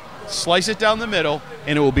 slice it down the middle,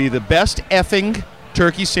 and it will be the best effing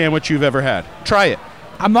turkey sandwich you've ever had. Try it.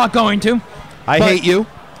 I'm not going to. I hate you.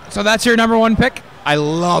 So that's your number one pick? I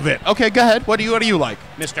love it. Okay, go ahead. What do you like?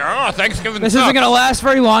 Mr. Thanksgiving This isn't going to last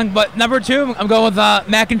very long, but number two, I'm going with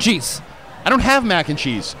mac and cheese. I don't have mac and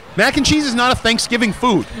cheese. Mac and cheese is not a Thanksgiving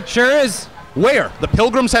food. Sure is. Where? The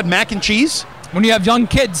Pilgrims had mac and cheese? When you have young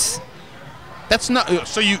kids. That's not.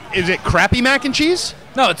 Is it crappy mac and cheese?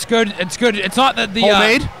 No, it's good. It's good. It's not the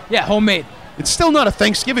homemade? Yeah, homemade. It's still not a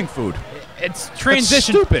Thanksgiving food. It's transitioned. That's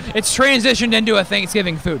stupid. It's transitioned into a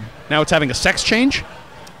Thanksgiving food. Now it's having a sex change?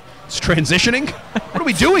 It's transitioning? What are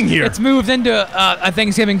we doing here? It's moved into a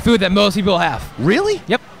Thanksgiving food that most people have. Really?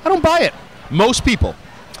 Yep. I don't buy it. Most people.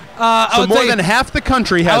 So more than half the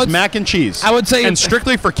country has mac and cheese. I would say. And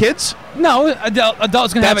strictly for kids? No,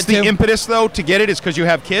 adults can have it too. That's the impetus, though, to get it is because you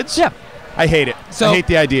have kids? Yeah. I hate it. I hate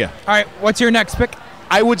the idea. All right, what's your next pick?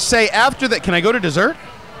 I would say after that, can I go to dessert?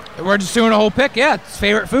 We're just doing a whole pick. Yeah, it's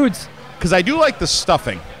favorite foods. Because I do like the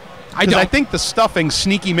stuffing. I think the stuffing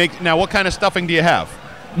sneaky makes. Now, what kind of stuffing do you have?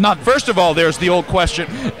 Nothing. First of all, there's the old question.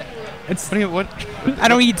 What? I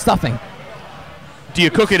don't eat stuffing. Do you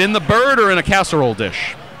cook it in the bird or in a casserole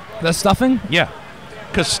dish? The stuffing? Yeah.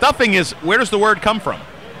 Because stuffing is, where does the word come from?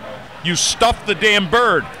 You stuff the damn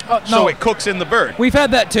bird, so it cooks in the bird. We've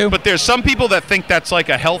had that too. But there's some people that think that's like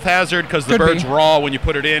a health hazard because the bird's raw when you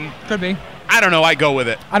put it in. Could be. I don't know. I go with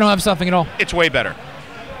it. I don't have stuffing at all. It's way better.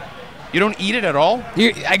 You don't eat it at all?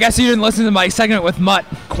 I guess you didn't listen to my segment with Mutt.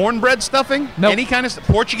 Cornbread stuffing? Nope. Any kind of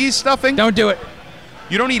Portuguese stuffing? Don't do it.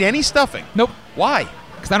 You don't eat any stuffing? Nope. Why?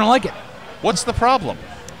 Because I don't like it. What's the problem?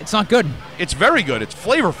 It's not good. It's very good. It's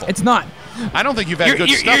flavorful. It's not. I don't think you've had good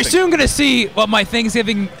stuffing. You're soon going to see what my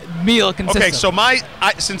Thanksgiving meal consists of. Okay,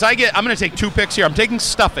 so I'm going to take two picks here. I'm taking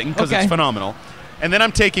stuffing because it's phenomenal. And then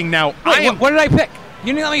I'm taking now. What did I pick?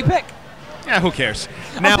 You didn't let me pick. Yeah, who cares?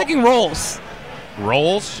 I'm picking rolls.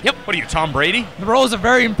 Rolls? Yep. What are you, Tom Brady? The rolls are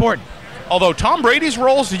very important. Although Tom Brady's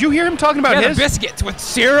rolls, did you hear him talking about his? The biscuits with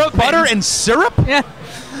syrup. Butter and syrup? Yeah.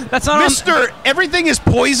 That's not Everything is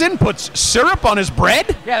poison, puts syrup on his bread?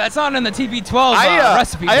 Yeah, that's not in the TB12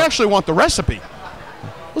 recipe. I actually want the recipe.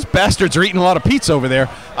 Those bastards are eating a lot of pizza over there.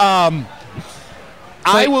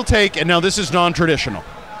 I will take, and now this is non-traditional.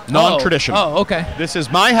 Non-traditional. Oh, okay. This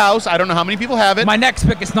is my house. I don't know how many people have it. My next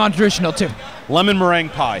pick is non-traditional, too. Lemon meringue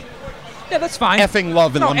pie. Yeah, that's fine. Effing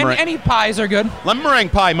love lemon meringue. Any pies are good. Lemon meringue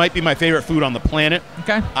pie might be my favorite food on the planet.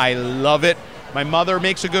 Okay. I love it. My mother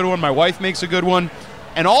makes a good one. My wife makes a good one.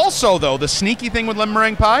 And also, though, the sneaky thing with lemon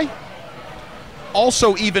meringue pie,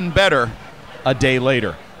 also even better a day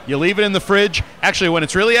later. You leave it in the fridge. Actually, when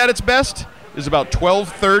it's really at its best is about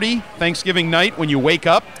 12:30 Thanksgiving night when you wake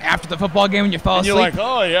up. After the football game when you fall asleep. You're like,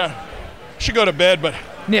 oh, yeah, should go to bed, but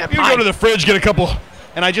yeah, you go to the fridge, get a couple,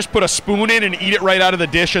 and I just put a spoon in and eat it right out of the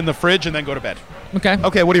dish in the fridge and then go to bed. Okay.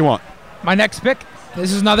 Okay, what do you want? My next pick,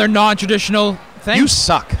 this is another non-traditional thing. You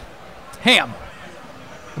suck. Ham.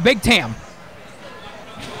 A big tam.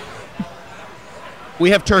 We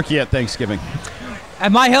have turkey at Thanksgiving.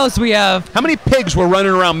 At my house, we have... How many pigs were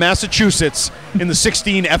running around Massachusetts in the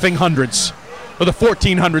 16 effing hundreds? Or the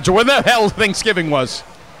 1400s, or when the hell Thanksgiving was?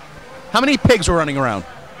 How many pigs were running around?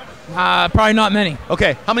 Probably not many.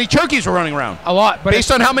 Okay, how many turkeys were running around? A lot. But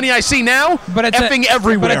Based on how many I see now, but it's effing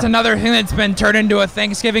everywhere. But it's another thing that's been turned into a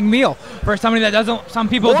Thanksgiving meal for somebody that doesn't. Some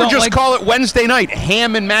people or don't just like. call it Wednesday night,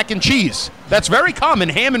 ham and mac and cheese. That's very common,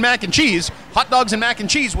 ham and mac and cheese, hot dogs and mac and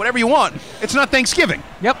cheese, whatever you want. It's not Thanksgiving.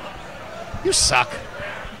 Yep. You suck.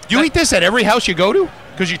 You eat this at every house you go to?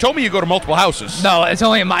 Because you told me you go to multiple houses. No, it's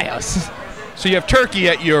only at my house. So you have turkey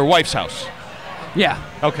at your wife's house? Yeah.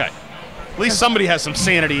 Okay. At least somebody has some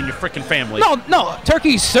sanity in your freaking family. No,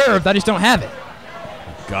 turkey's served. I just don't have it.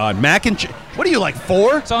 God, mac and cheese. What are you, like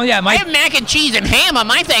 4? So yeah, I have mac and cheese and ham on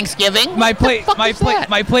my Thanksgiving. my plate, fuck my is plate, that?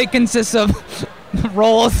 my plate consists of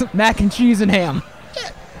rolls, mac and cheese, and ham.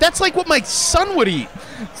 That's like what my son would eat.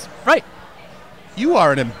 Right. You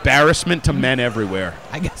are an embarrassment to men everywhere.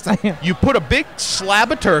 I guess I am. You put a big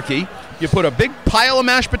slab of turkey, you put a big pile of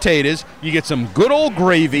mashed potatoes, you get some good old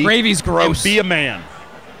gravy. Gravy's gross. And be a man.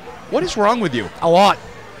 What is wrong with you? A lot.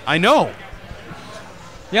 I know.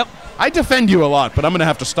 Yep. I defend you a lot, but I'm going to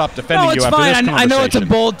have to stop defending No, it's you after fine. this conversation. I know it's a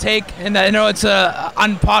bold take, and I know it's a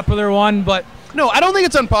unpopular one, but No, I don't think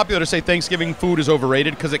it's unpopular to say Thanksgiving food is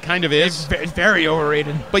overrated, because it kind of is. it's very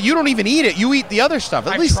overrated. But you don't even eat it. You eat the other stuff.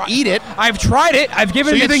 At least eat it. I've tried it. I've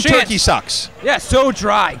given So it you a think chance. turkey sucks? Yeah, so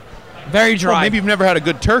dry. Very dry. Well, maybe you've never had a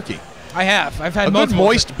good turkey. I have. I've had A good multiple.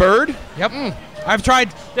 moist bird? Yep. I've tried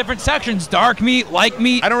different sections: dark meat, light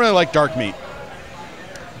meat. I don't really like dark meat.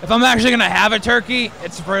 If I'm actually gonna have a turkey,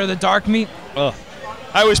 it's for the dark meat. Ugh.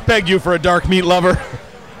 I always pegged you for a dark meat lover.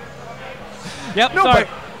 Yep. No, sorry. but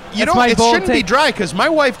you That's know, my it bold shouldn't be take. dry, because my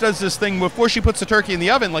wife does this thing before she puts the turkey in the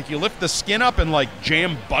oven. Like, you lift the skin up and, like,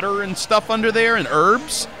 jam butter and stuff under there and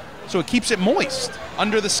herbs, so it keeps it moist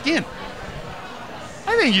under the skin.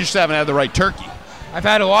 I think you just haven't had the right turkey. I've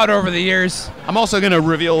had a lot over the years. I'm also going to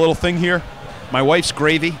reveal a little thing here. My wife's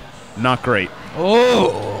gravy, not great.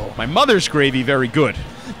 Oh. My mother's gravy, very good.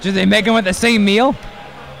 Do they make them with the same meal?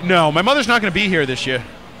 No, my mother's not going to be here this year.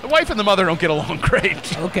 The wife and the mother don't get along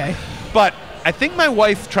great. Okay. But I think my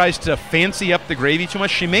wife tries to fancy up the gravy too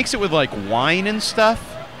much. She makes it with, like, wine and stuff.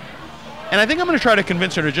 And I think I'm going to try to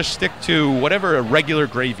convince her to just stick to whatever a regular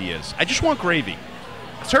gravy is. I just want gravy.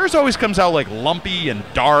 'Cause hers always comes out, like, lumpy and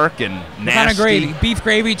dark and nasty. What kind of gravy? Beef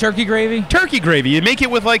gravy, turkey gravy? Turkey gravy. You make it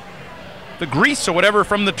with, like, the grease or whatever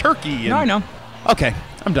from the turkey. And No, I know. Okay,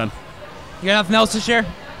 I'm done. You got nothing else to share?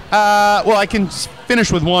 Well, I can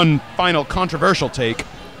finish with one final controversial take.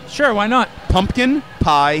 Sure, why not? Pumpkin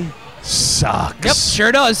pie sucks. Yep,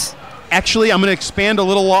 sure does. Actually, I'm going to expand a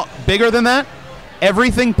little bigger than that.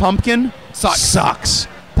 Everything pumpkin Sucks.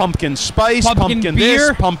 Pumpkin spice, pumpkin beer.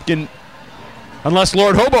 this, pumpkin... Unless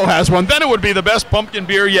Lord Hobo has one, then it would be the best pumpkin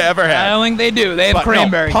beer you ever I had. don't think they do. They have But no,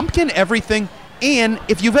 cranberry. pumpkin everything. And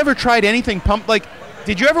if you've ever tried anything like,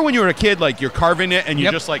 did you ever when you were a kid, like, you're carving it and you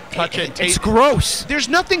Yep. just, like, touch it, It's taste? gross. There's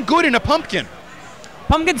nothing good in a pumpkin.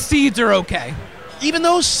 Pumpkin seeds are okay. Even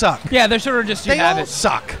those suck. Yeah, they're sort of just you They have all it.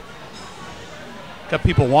 suck. Got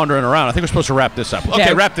people wandering around. I think we're supposed to wrap this up. Okay,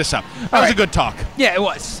 Yeah. wrap this up. That was right. a good talk. Yeah, it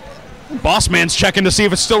was. Boss man's checking to see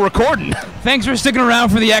if it's still recording. Thanks for sticking around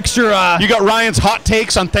for the extra. You got Ryan's hot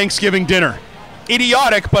takes on Thanksgiving dinner.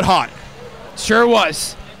 Idiotic, but hot. Sure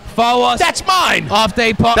was. Follow us. That's mine. Off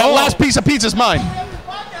day pod. That last piece of pizza's mine.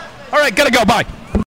 All right, gotta go. Bye.